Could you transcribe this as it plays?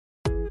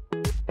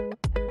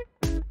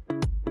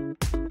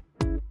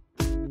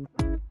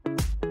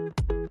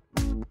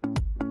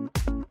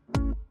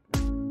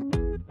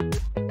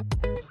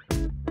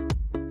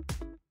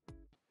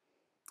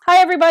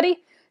everybody.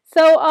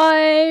 So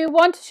I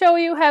want to show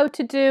you how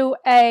to do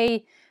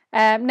a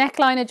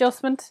neckline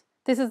adjustment.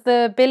 This is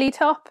the Billie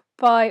top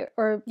by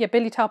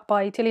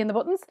Tilly and the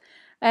Buttons.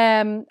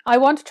 I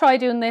want to try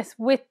doing this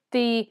with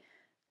the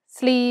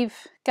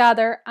sleeve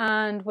gather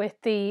and with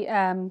the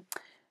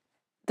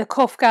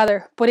cuff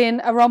gather, but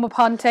in a Roma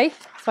Ponte.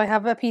 So I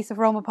have a piece of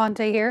Roma Ponte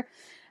here.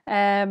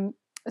 So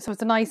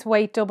it's a nice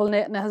weight double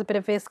knit and it has a bit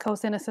of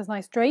viscose in it, so it's a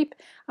nice drape.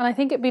 And I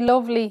think it'd be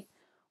lovely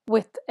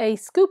with a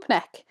scoop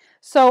neck.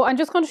 So I'm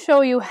just going to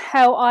show you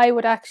how I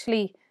would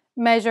actually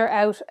measure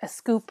out a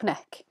scoop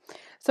neck.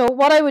 So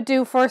what I would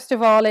do first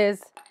of all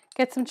is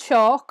get some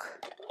chalk.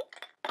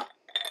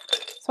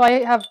 So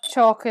I have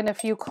chalk in a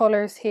few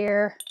colours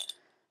here.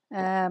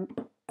 And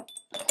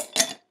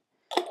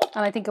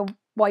I think a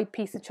white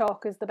piece of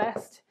chalk is the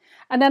best.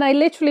 And then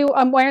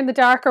I'm wearing the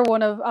darker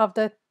one of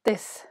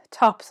this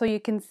top so you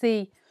can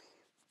see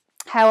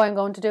how I'm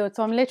going to do it.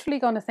 So I'm literally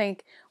going to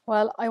think,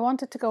 well, I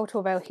want it to go to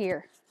about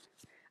here.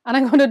 And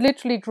I'm going to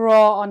literally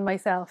draw on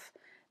myself.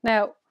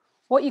 Now,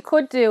 what you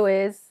could do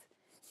is,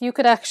 you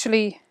could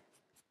actually,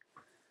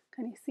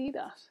 can you see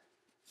that?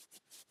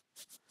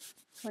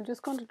 So I'm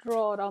just going to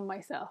draw it on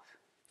myself.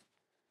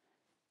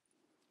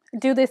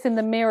 Do this in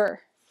the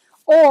mirror.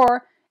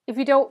 Or, if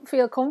you don't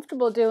feel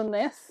comfortable doing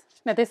this,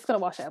 now this is going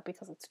to wash out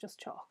because it's just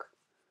chalk.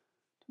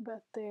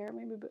 About there,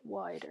 maybe a bit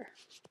wider.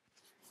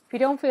 If you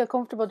don't feel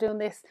comfortable doing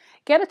this,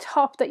 get a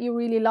top that you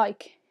really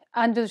like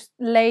and just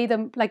lay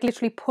them, like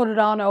literally put it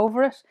on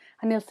over it,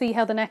 and you'll see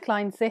how the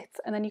neckline sits,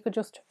 and then you could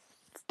just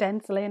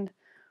stencil in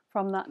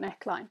from that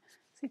neckline.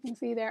 So you can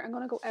see there, I'm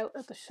going to go out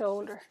at the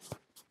shoulder.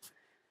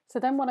 So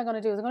then what I'm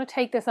going to do is I'm going to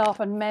take this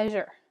off and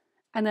measure,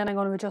 and then I'm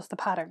going to adjust the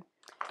pattern.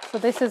 So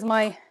this is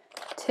my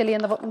Tilly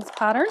and the Buttons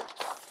pattern.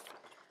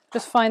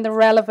 Just find the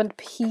relevant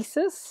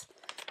pieces.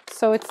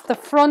 So it's the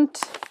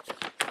front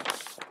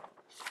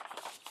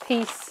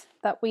piece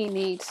that we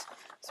need.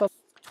 So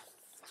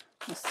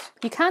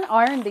you can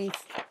iron these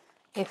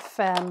if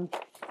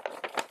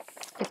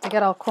they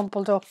get all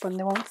crumpled up and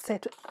they won't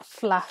sit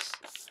flat.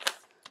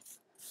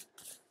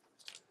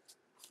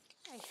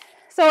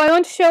 So I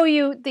want to show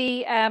you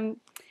the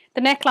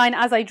neckline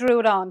as I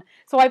drew it on.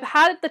 So I've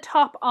had the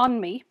top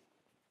on me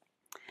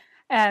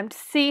to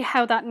see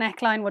how that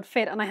neckline would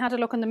fit, and I had a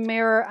look in the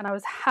mirror and I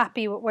was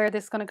happy with where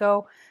this is going to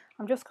go.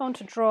 I'm just going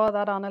to draw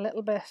that on a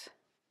little bit.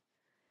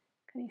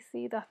 Can you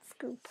see that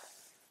scoop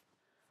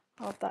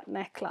of that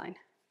neckline?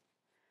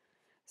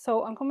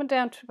 So I'm coming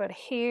down to about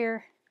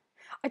here.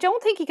 I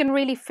don't think you can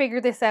really figure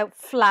this out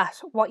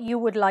flat, what you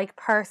would like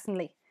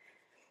personally,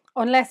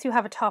 unless you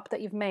have a top that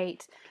you've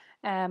made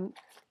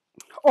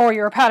or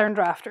you're a pattern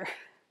drafter.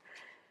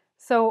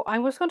 So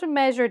I'm just going to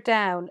measure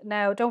down.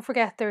 Now don't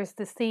forget there's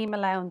the seam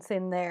allowance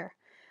in there.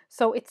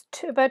 So it's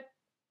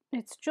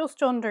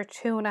just under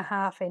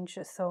 2.5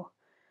 inches. So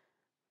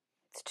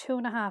it's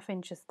 2.5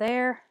 inches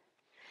there.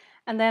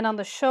 And then on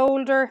the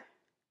shoulder,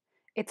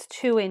 it's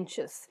 2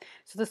 inches.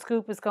 So the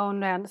scoop is going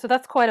down. So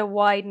that's quite a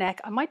wide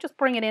neck. I might just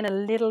bring it in a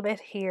little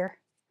bit here.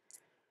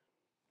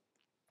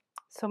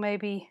 So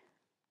maybe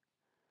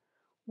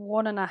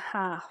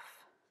 1.5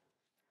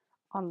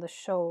 on the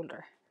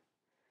shoulder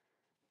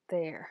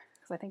there.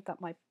 Because I think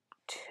that might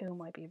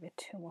be a bit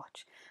too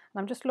much.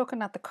 And I'm just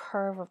looking at the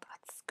curve of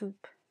that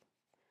scoop.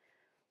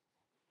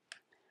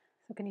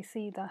 So can you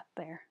see that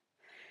there?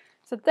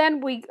 So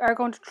then we are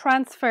going to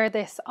transfer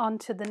this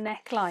onto the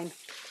neckline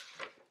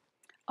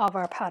of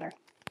our pattern.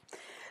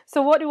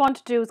 So what we want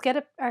to do is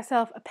get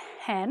ourselves a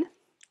pen.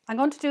 I'm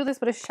going to do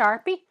this with a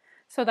Sharpie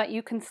so that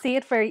you can see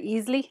it very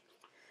easily,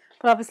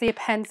 but obviously a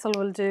pencil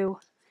will do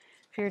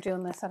if you're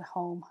doing this at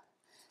home.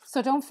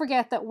 So don't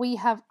forget that we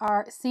have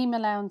our seam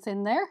allowance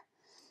in there.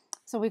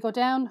 So we go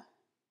down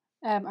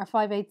our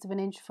 5/8 of an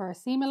inch for our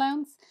seam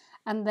allowance,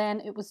 and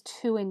then it was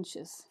 2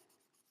 inches.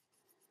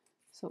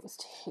 So it was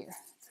to here.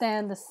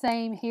 Then the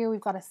same here,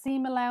 we've got a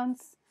seam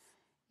allowance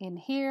in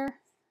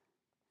here.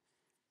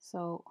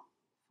 So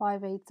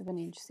 5/8 of an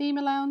inch seam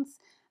allowance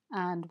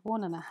and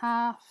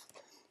 1.5.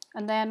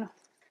 And then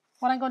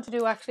what I'm going to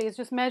do actually is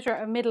just measure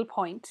a middle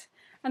point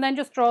and then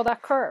just draw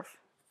that curve.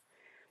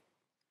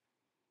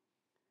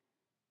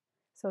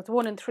 So it's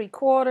 1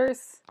 3/4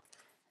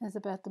 is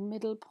about the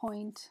middle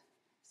point.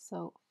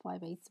 So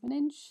 5/8 of an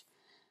inch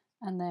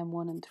and then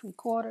 1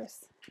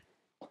 3/4.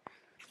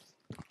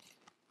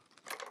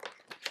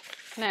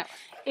 Now,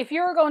 if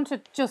you're going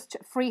to just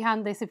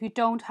freehand this, if you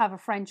don't have a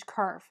French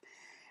curve,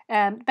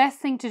 best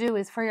thing to do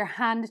is for your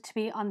hand to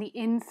be on the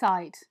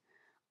inside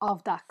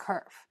of that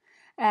curve.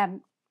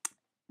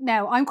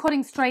 Now, I'm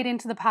cutting straight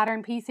into the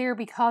pattern piece here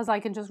because I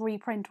can just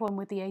reprint one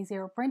with the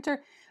A0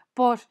 printer.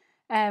 But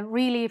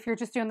really, if you're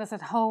just doing this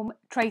at home,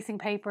 tracing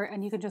paper,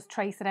 and you can just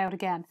trace it out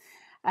again.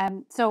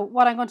 So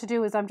what I'm going to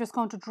do is I'm just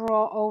going to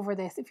draw over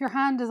this. If your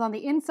hand is on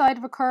the inside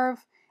of a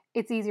curve,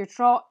 it's easier to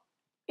draw.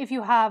 If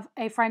you have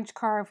a French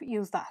curve,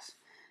 use that.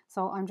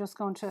 So I'm just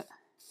going to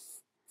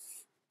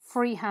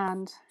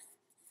freehand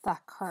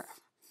that curve.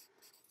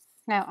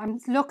 Now I'm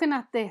looking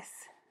at this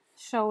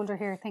shoulder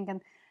here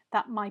thinking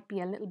that might be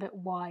a little bit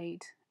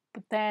wide,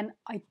 but then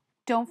I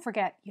don't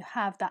forget you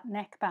have that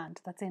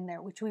neckband that's in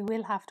there, which we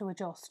will have to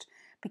adjust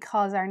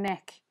because our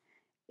neck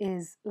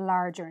is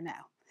larger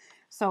now.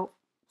 So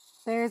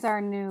there's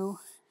our new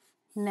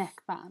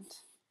neckband.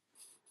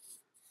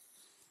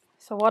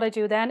 So what I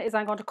do then is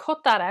I'm going to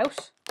cut that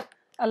out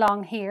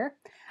along here,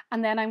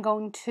 and then I'm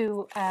going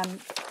to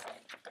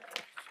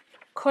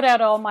cut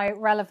out all my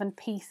relevant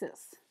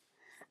pieces,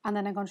 and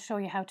then I'm going to show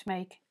you how to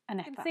make a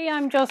neckband. See,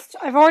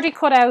 I've already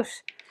cut out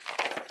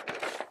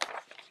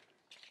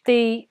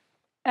the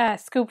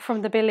scoop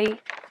from the Billie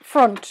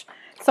front.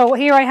 So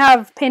here I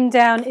have pinned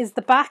down is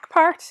the back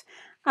part,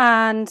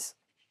 and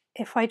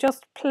if I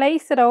just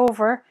place it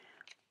over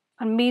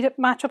and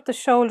match up the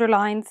shoulder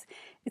lines,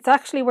 it's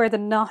actually where the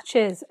notch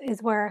is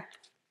where,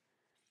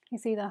 you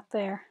see that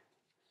there,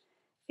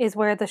 is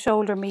where the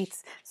shoulder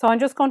meets. So I'm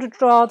just going to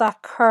draw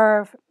that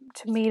curve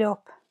to meet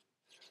up.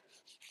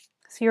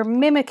 So you're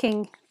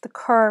mimicking the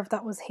curve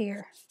that was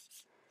here.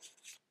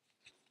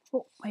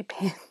 Oh, my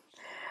pin.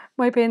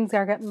 My pins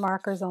are getting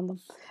markers on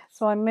them.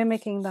 So I'm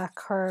mimicking that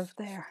curve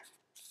there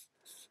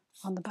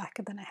on the back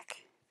of the neck.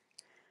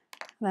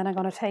 And then I'm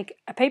going to take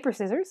a paper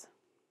scissors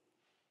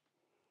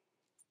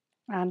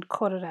and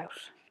cut it out.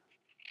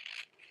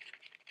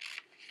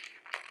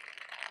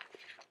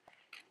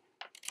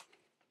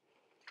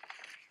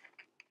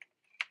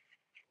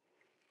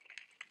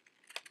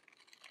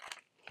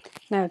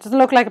 Now, it doesn't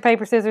look like a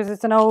paper scissors,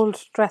 it's an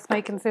old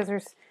dressmaking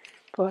scissors,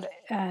 but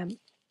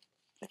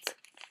it's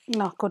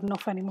not good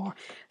enough anymore.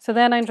 So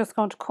then I'm just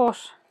going to cut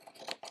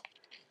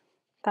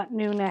that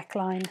new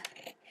neckline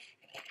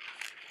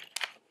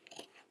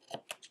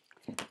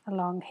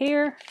along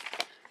here.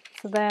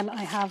 So then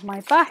I have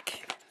my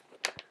back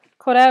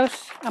cut out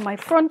and my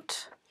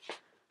front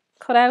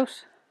cut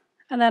out,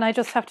 and then I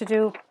just have to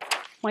do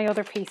my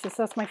other pieces.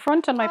 So that's my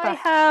front and my back. I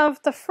have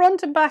the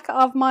front and back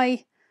of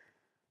my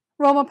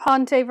Roma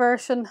Ponte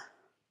version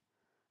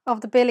of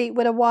the Billie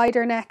with a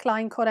wider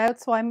neckline cut out,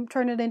 so I'm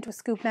turning it into a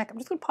scoop neck. I'm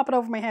just going to pop it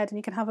over my head and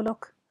you can have a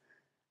look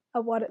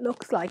at what it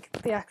looks like,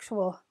 the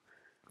actual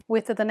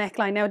width of the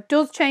neckline. Now it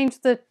does change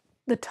the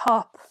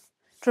top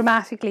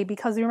dramatically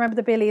because you remember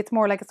the Billie, it's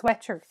more like a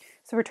sweatshirt,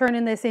 so we're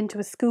turning this into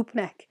a scoop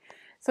neck.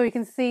 So you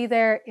can see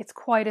there it's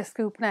quite a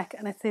scoop neck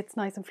and it sits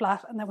nice and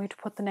flat, and then we have to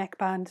put the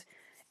neckband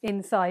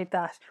inside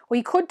that. What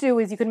you could do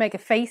is you could make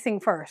it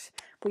facing first,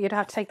 but you'd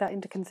have to take that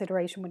into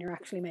consideration when you're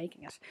actually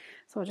making it.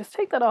 So I'll just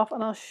take that off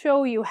and I'll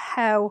show you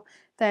how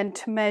then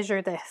to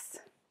measure this.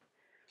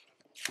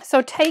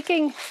 So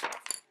taking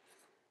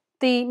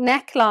the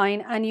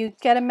neckline, and you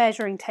get a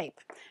measuring tape.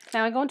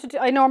 Now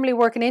I normally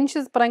work in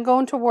inches, but I'm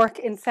going to work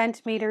in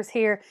centimeters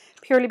here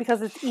purely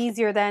because it's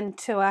easier then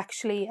to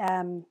actually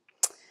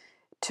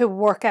to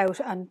work out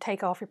and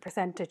take off your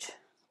percentage,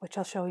 which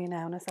I'll show you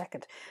now in a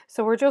second.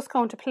 So we're just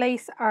going to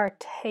place our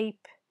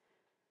tape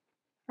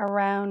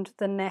around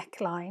the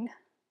neckline.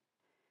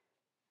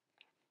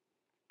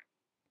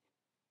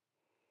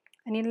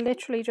 And you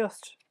literally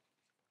just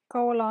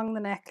go along the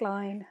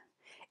neckline.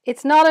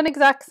 It's not an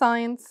exact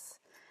science.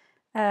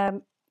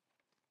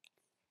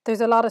 There's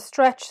a lot of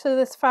stretch to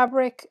this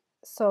fabric,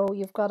 so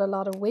you've got a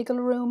lot of wiggle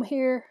room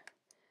here.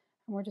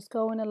 And we're just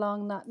going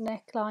along that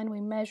neckline.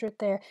 We measure it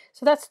there.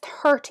 So that's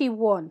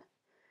 31.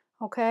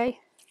 Okay.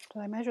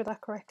 Did I measure that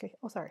correctly?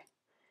 Oh, sorry.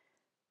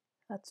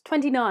 That's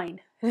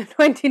 29.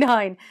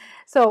 29.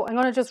 So I'm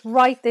going to just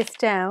write this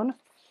down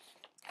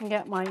and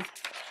get my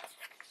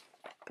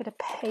bit of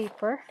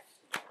paper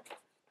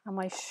and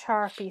my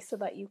Sharpie so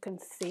that you can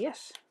see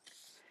it.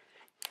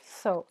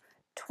 So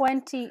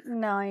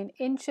 29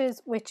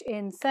 inches, which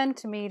in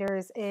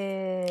centimeters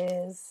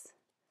is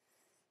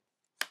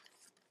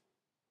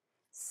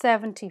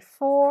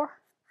 74.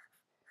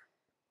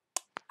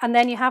 And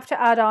then you have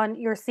to add on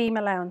your seam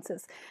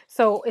allowances.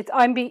 So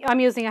I'm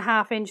using a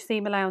 1/2 inch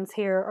seam allowance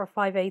here, or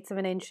 5/8 of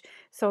an inch.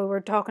 So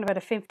we're talking about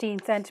a 15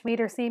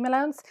 centimeter seam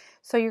allowance.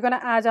 So you're going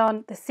to add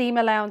on the seam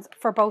allowance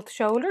for both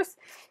shoulders.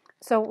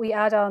 So we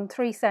add on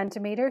 3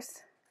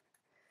 centimeters.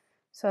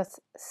 So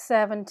it's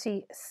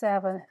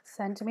 77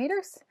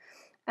 centimeters.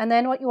 And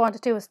then what you want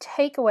to do is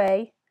take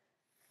away,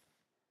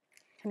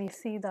 can you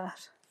see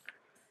that?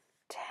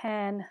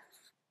 10%.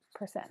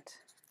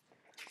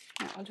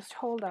 Now I'll just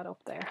hold that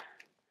up there.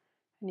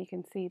 And you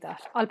can see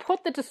that. I'll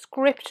put the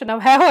description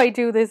of how I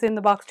do this in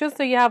the box, just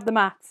so you have the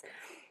maths.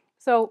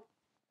 So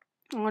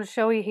I'm going to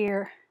show you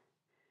here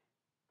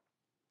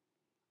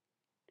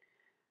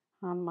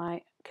on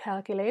my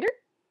calculator.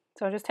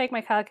 So I just take my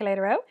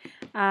calculator out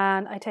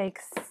and I take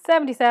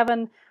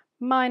 77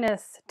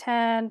 minus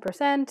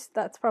 10%.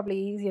 That's probably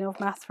easy enough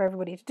maths for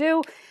everybody to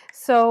do.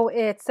 So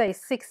it's a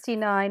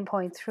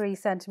 69.3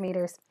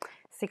 centimeters,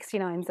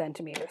 69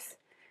 centimeters.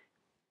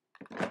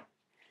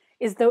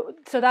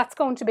 So that's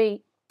going to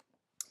be,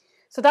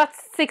 so that's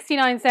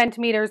 69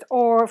 centimeters,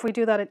 or if we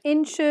do that in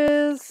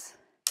inches,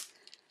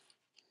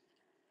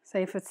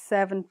 say if it's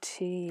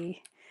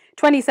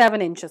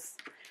 27 inches.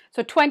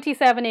 So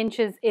 27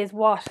 inches is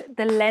what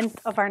the length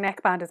of our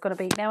neckband is going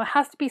to be. Now it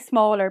has to be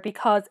smaller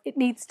because it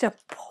needs to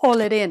pull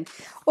it in.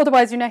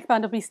 Otherwise your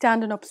neckband will be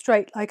standing up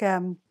straight like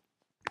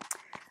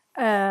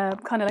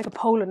kind of like a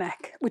polo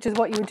neck, which is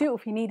what you would do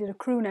if you needed a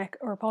crew neck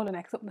or a polo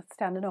neck, something that's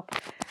standing up.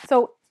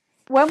 So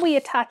when we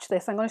attach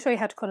this, I'm going to show you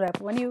how to cut it out,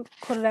 but when you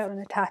cut it out and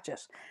attach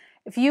it,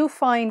 if you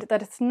find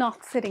that it's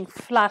not sitting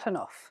flat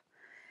enough,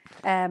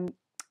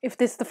 if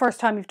this is the first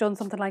time you've done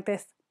something like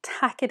this,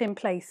 tack it in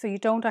place so you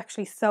don't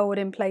actually sew it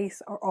in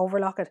place or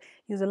overlock it.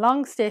 Use a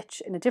long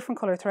stitch in a different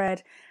colour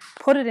thread,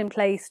 put it in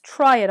place,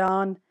 try it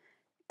on.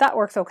 That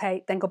works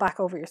okay, then go back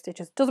over your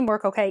stitches. Doesn't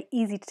work okay,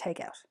 easy to take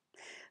out.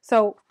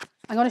 So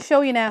I'm going to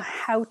show you now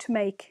how to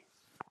make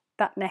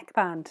that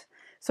neckband.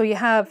 So you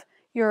have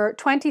your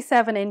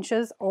 27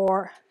 inches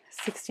or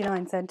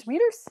 69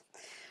 centimetres.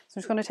 So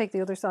I'm just going to take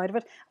the other side of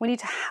it. We need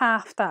to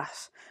half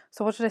that.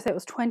 So what did I say? It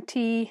was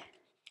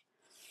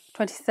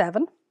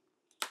 27.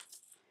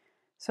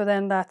 So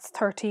then that's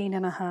 13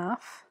 and a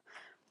half.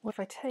 What if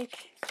I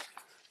take, I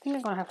think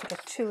I'm going to have to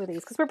get 2 of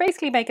these because we're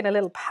basically making a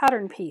little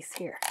pattern piece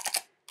here.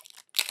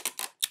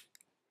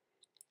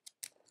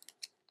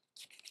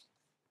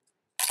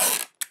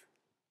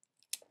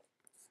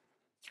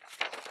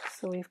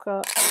 So we've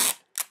got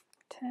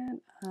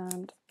 10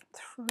 and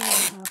 3 and a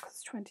half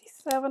because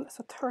 27,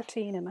 so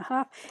 13 and a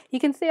half. You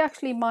can see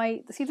actually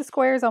see the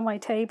squares on my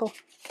table,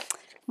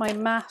 my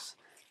mat,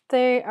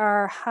 they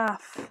are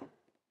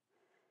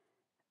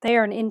they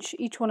are an inch,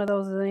 each one of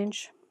those is an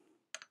inch.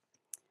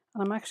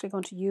 And I'm actually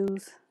going to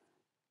use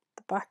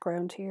the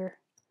background here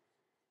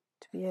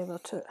to be able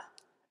to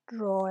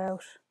draw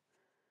out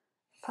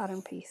a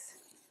pattern piece.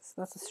 So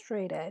that's a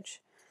straight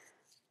edge.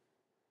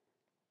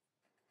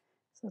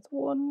 So it's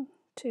 1,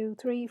 2,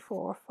 3,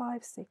 4,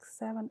 5, 6,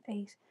 7,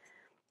 8,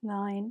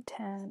 9,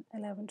 10,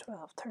 11,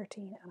 12,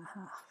 13 and a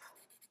half.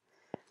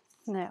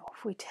 Now,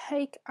 if we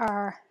take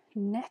our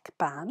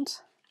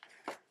neckband,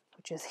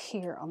 which is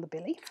here on the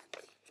Billie,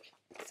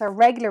 it's our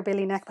regular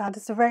Billie neckband.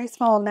 It's a very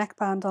small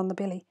neckband on the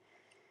Billie.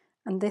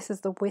 And this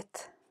is the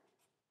width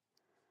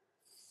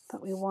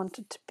that we want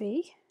it to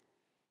be.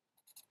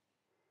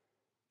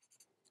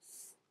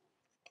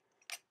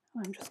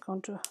 I'm just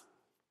going to,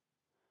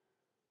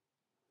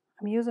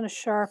 I'm using a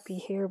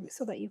Sharpie here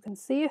so that you can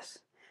see it.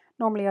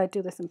 Normally I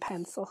do this in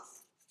pencil.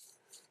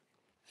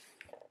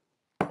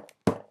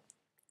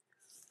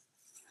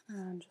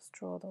 And just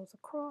draw those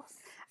across.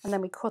 And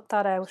then we cut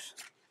that out.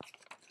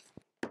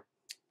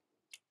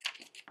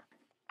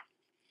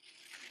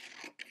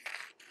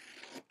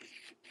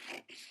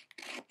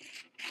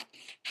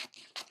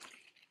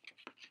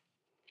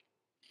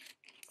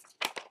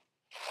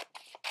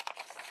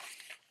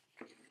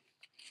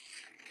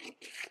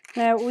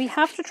 Now we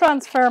have to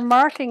transfer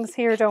markings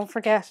here, don't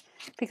forget,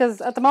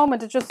 because at the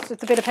moment it's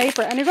a bit of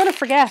paper and you're going to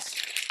forget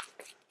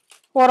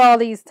what all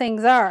these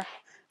things are.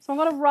 So I'm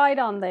going to write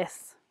on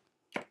this.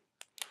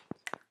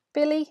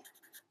 Billie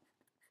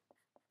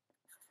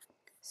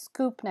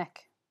scoop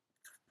neck.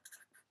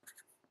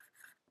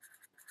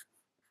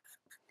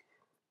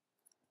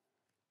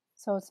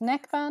 So it's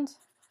neckband,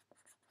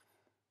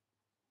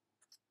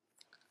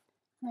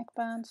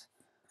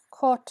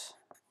 cut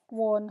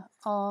 1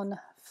 on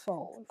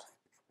fold.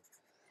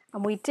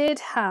 And we did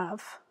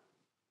have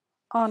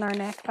on our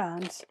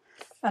neckband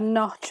a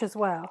notch as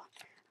well.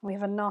 We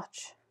have a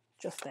notch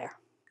just there.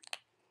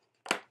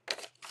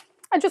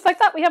 And just like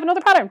that, we have another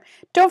pattern.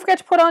 Don't forget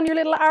to put on your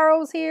little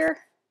arrows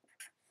here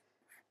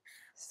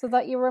so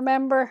that you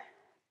remember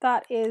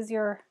that is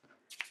your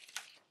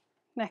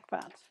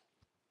neckband.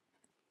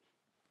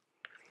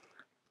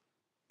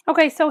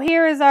 Okay, so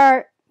here is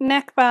our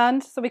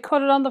neckband. So we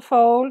cut it on the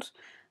fold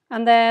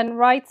and then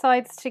right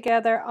sides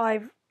together.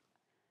 I've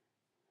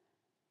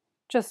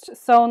just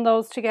sewn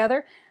those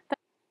together. Then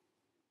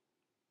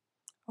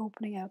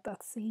opening out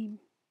that seam.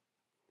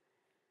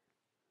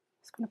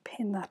 Just going to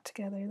pin that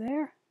together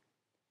there.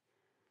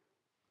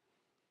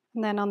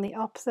 And then on the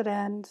opposite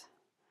end,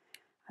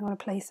 I'm going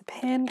to place a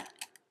pin.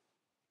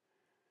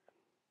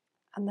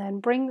 And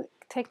then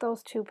take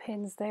those 2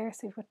 pins there.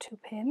 So you've got 2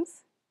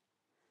 pins.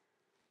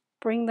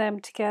 Bring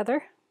them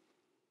together.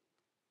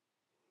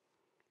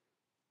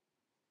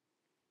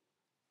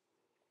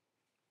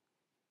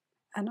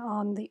 And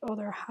on the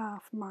other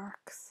half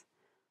marks,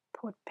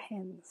 put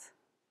pins.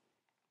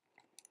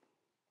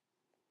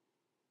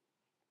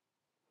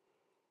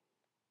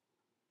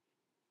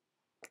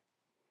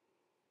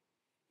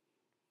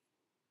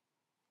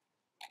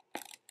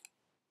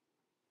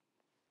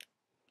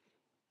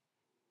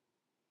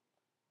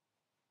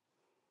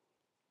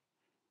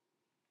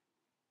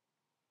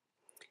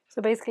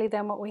 So basically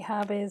then what we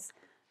have is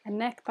a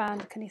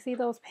neckband. Can you see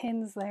those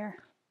pins there?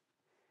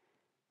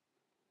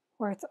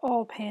 Where it's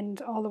all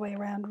pinned all the way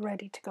around,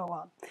 ready to go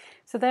on.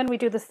 So then we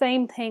do the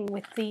same thing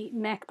with the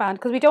neckband,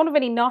 because we don't have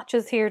any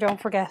notches here, don't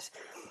forget,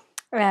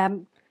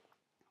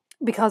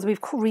 because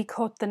we've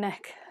recut the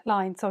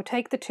neckline. So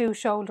take the 2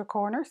 shoulder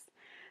corners,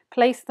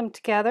 place them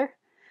together,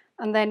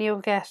 and then you'll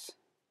get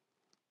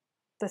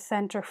the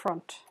center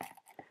front.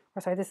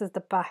 Or sorry, this is the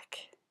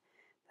back,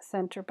 the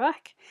center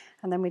back.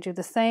 And then we do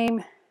the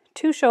same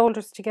 2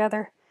 shoulders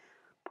together,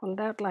 pull it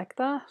out like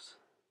that,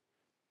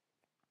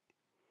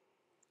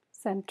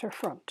 center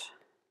front.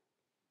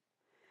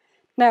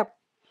 Now,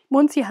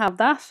 once you have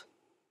that,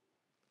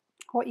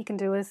 what you can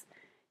do is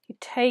you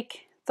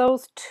take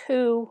those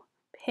two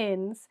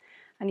pins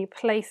and you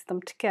place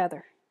them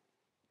together.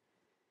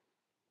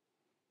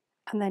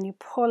 And then you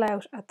pull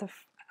out at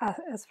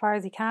as far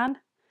as you can.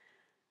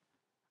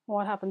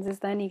 What happens is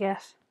then you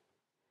get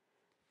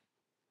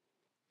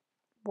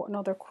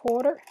another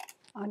quarter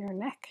on your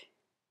neck.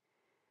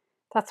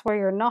 That's where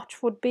your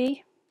notch would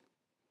be.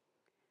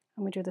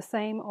 And we do the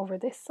same over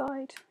this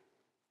side.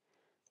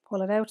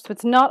 Pull it out. So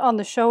it's not on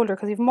the shoulder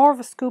because you have more of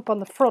a scoop on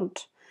the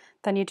front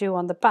than you do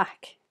on the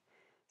back.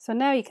 So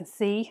now you can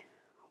see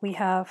we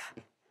have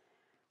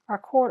our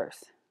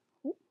quarters.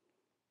 Ooh,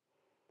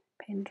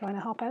 pin trying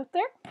to hop out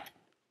there.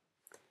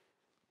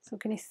 So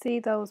can you see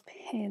those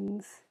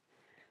pins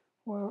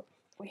where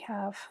we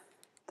have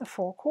the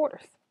 4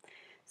 quarters?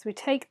 So we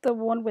take the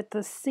one with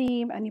the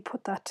seam and you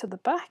put that to the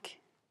back.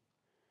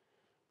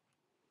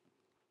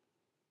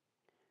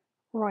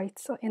 Right,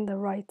 so in the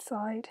right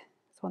side,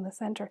 so on the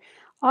center.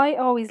 I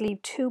always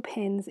leave 2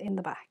 pins in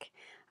the back.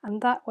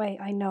 And that way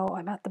I know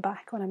I'm at the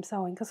back when I'm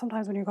sewing. Because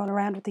sometimes when you're going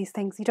around with these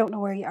things, you don't know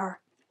where you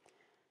are.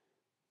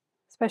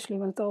 Especially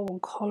when it's all one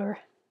colour.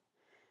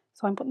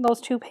 So I'm putting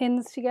those 2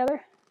 pins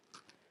together.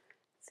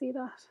 See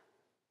that?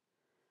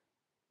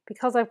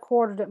 Because I've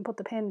quartered it and put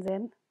the pins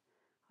in,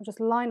 I'll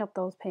just line up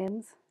those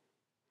pins,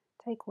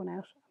 take one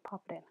out and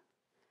pop it in.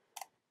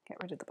 Get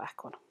rid of the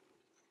back one.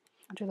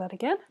 I'll do that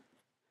again.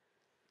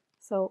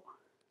 So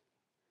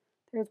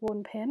there's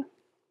one pin.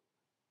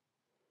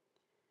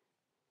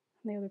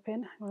 And the other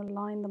pin, I'm going to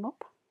line them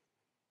up.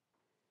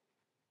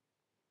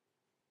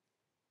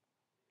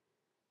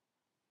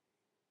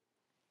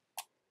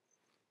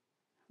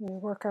 And we'll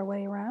work our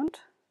way around.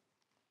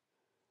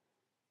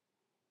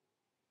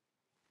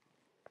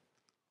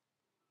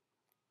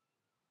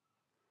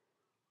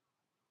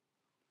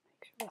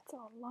 Make sure that's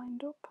all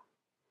lined up.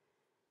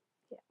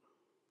 Yeah.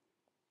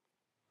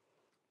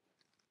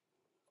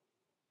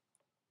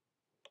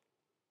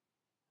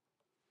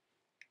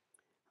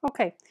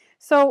 Okay,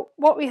 so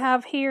what we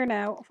have here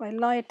now, if I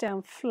lie it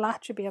down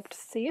flat, you'll be able to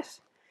see it.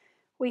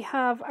 We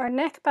have our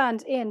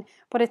neckband in,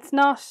 but it's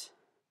not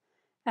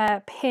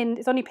pinned,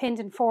 it's only pinned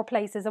in 4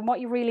 places, and what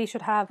you really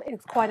should have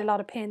is quite a lot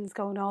of pins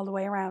going all the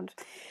way around.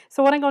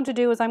 So what I'm going to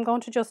do is I'm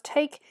going to just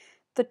take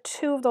the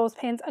 2 of those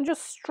pins and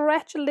just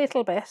stretch a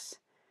little bit,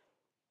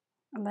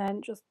 and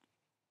then just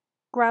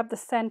grab the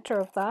center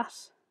of that,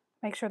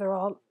 make sure they're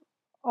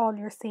all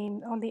your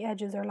seams, all the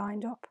edges are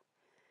lined up.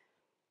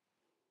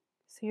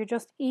 So you're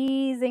just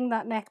easing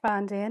that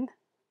neckband in,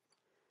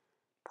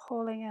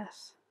 pulling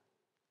it.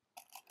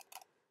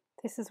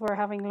 This is where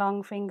having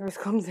long fingers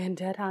comes in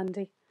dead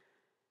handy.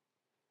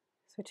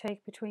 So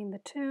take between the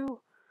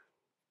 2,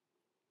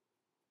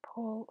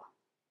 pull,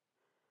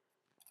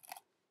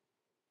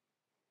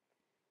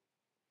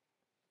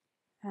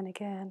 and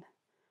again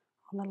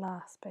on the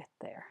last bit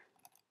there.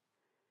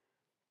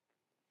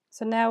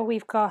 So now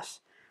we've got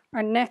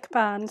our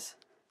neckband,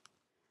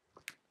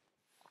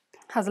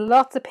 has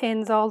lots of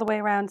pins all the way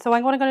around. So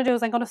what I'm going to do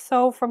is I'm going to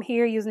sew from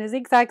here using a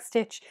zigzag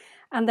stitch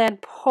and then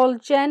pull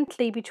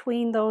gently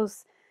between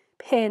those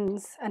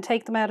pins and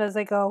take them out as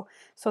I go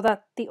so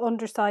that the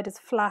underside is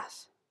flat.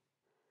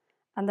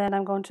 And then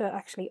I'm going to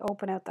actually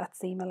open out that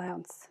seam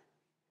allowance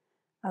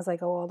as I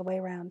go all the way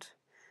around.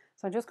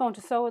 So I'm just going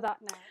to sew that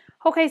now.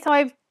 Okay, so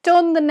I've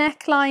done the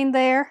neckline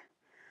there,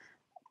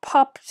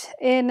 popped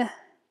in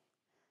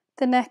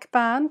the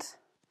neckband.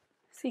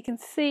 So you can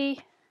see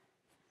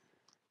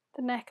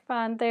the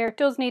neckband there. It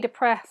does need a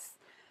press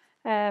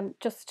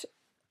just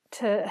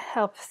to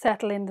help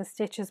settle in the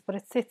stitches, but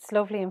it sits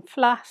lovely and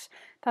flat.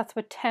 That's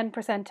with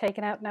 10%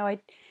 taken out. Now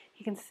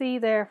you can see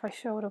there, if I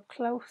show it up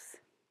close,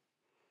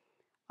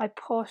 I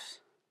put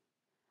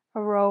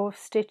a row of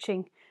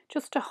stitching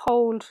just to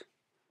hold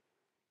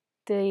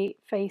the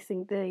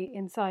facing the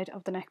inside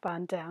of the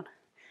neckband down.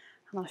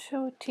 And I'll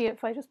show it to you.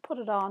 If I just put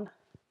it on,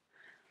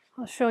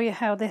 I'll show you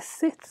how this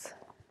sits.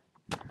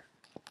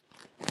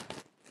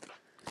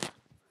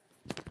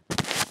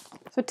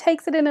 So it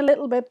takes it in a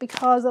little bit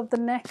because of the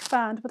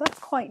neckband, but that's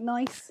quite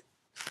nice.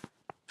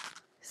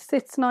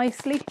 Sits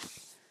nicely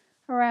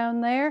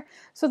around there.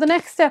 So the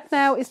next step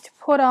now is to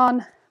put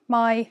on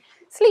my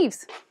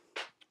sleeves.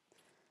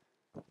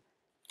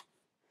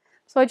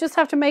 So I just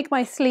have to make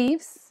my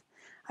sleeves.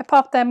 I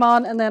pop them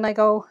on and then I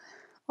go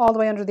all the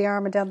way under the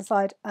arm and down the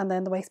side and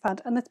then the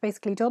waistband, and that's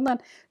basically done then.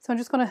 So I'm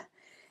just going to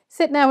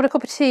sit now with a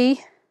cup of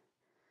tea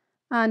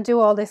and do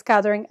all this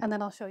gathering, and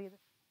then I'll show you.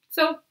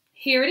 So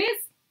here it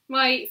is.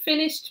 My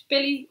finished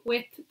Billie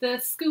with the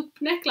scoop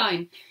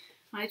neckline.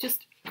 I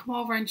just come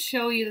over and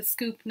show you the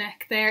scoop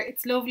neck there.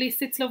 It's lovely,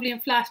 sits lovely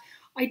and flat.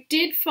 I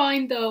did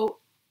find though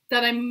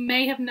that I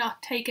may have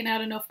not taken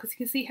out enough, because you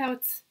can see how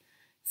it's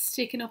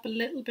sticking up a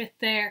little bit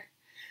there.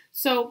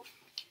 So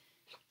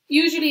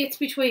usually it's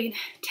between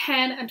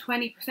 10 and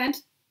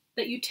 20%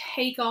 that you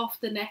take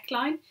off the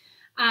neckline,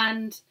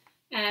 and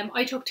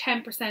I took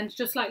 10%,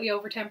 just slightly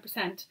over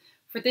 10%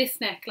 for this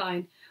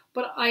neckline.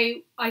 But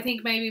I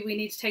think maybe we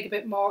need to take a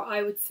bit more.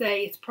 I would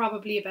say it's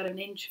probably about an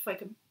inch, if I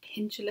can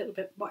pinch a little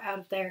bit more out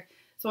of there.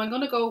 So I'm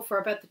going to go for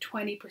about the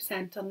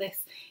 20% on this.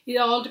 It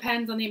all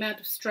depends on the amount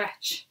of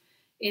stretch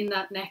in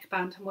that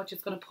neckband, how much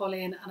it's going to pull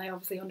in, and I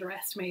obviously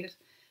underestimated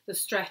the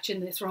stretch in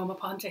this Roma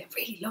Ponte. I'm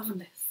really loving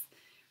this.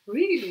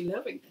 Really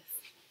loving this.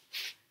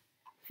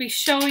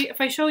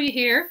 If I show you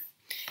here,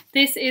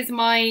 this is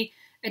my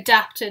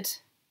adapted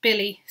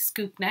Billie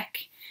scoop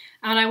neck,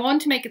 and I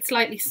want to make it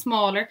slightly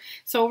smaller.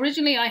 So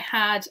originally I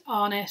had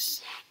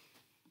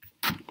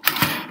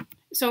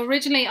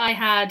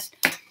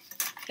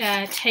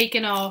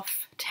taken off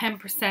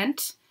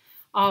 10%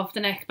 of the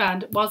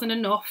neckband. It wasn't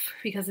enough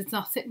because it's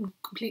not sitting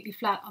completely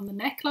flat on the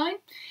neckline.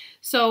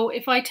 So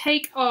if I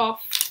take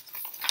off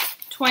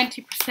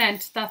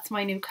 20%, that's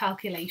my new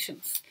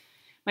calculations.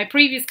 My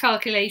previous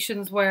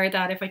calculations were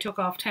that if I took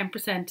off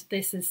 10%,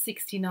 this is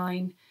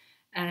 69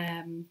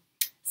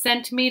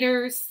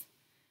 centimeters,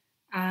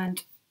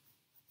 and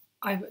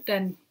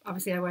then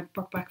obviously I went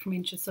back from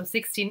inches, so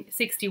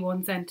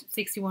 61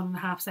 and a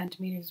half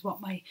centimeters is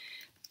what my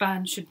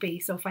band should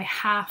be. So if I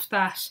half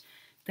that,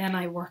 then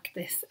I work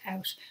this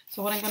out.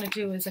 So what I'm going to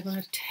do is I'm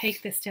going to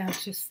take this down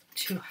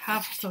to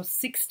half, so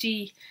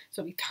 60,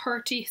 so it'll be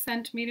 30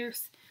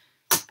 centimeters.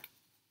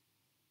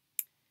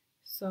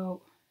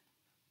 So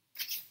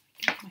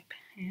get my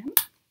pen.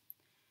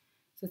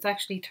 So it's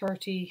actually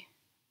 30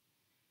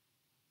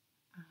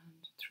 and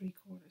 3/4,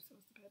 so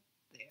it's about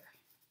there.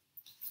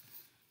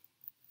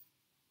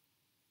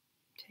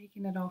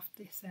 Taking it off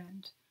this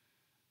end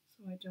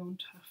so I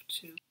don't have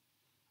to.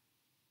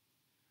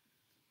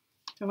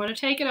 So I'm going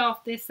to take it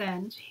off this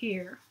end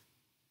here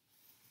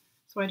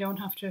so I don't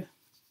have to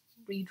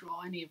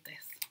redraw any of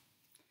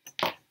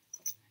this.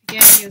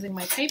 Again, using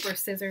my paper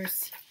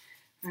scissors,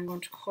 I'm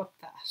going to cut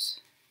that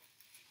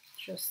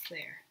just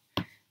there.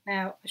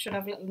 Now I should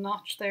have a little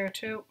notch there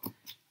too,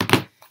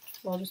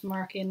 so I'll just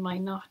mark in my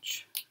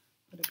notch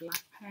with a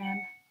black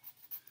pen.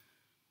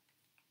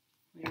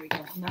 There we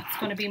go, and that's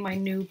going to be my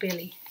new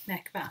Billie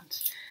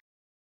neckband.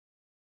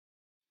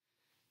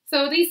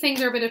 So these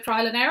things are a bit of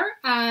trial and error,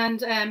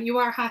 and you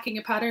are hacking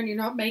a pattern, you're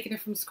not making it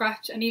from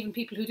scratch, and even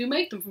people who do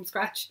make them from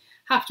scratch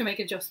have to make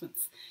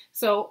adjustments.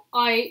 So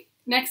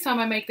next time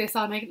I make this,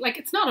 I'll make it, like,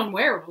 it's not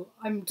unwearable.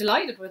 I'm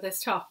delighted with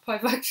this top.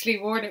 I've actually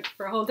worn it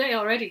for a whole day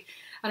already,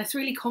 and it's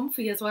really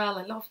comfy as well.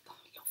 I love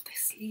this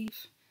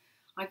sleeve.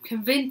 I'm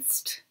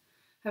convinced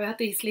about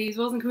these sleeves.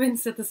 Wasn't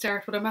convinced at the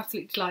start, but I'm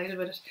absolutely delighted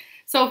with it.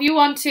 So if you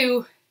want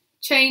to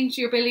change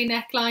your Billie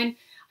neckline,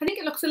 I think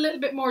it looks a little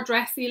bit more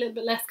dressy, a little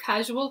bit less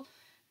casual.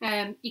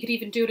 You could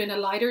even do it in a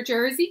lighter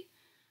jersey,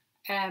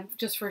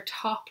 just for a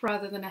top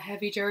rather than a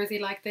heavy jersey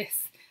like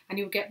this, and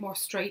you would get more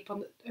drape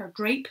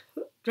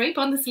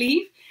on the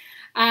sleeve.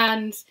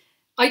 And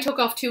I took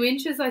off 2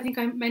 inches. I think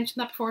I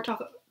mentioned that before.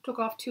 Took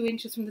off 2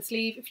 inches from the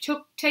sleeve. If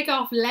you take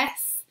off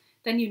less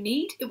than you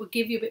need, it would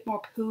give you a bit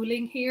more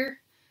pooling here,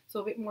 so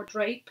a bit more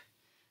drape.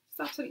 It's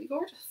absolutely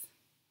gorgeous.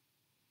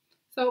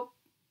 So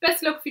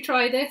best of luck if you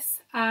try this,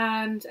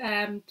 and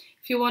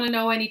if you want to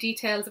know any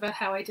details about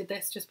how I did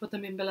this, just put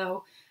them in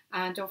below,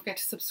 and don't forget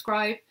to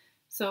subscribe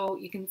so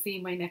you can see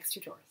my next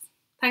tutorials.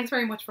 Thanks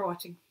very much for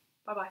watching.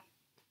 Bye bye.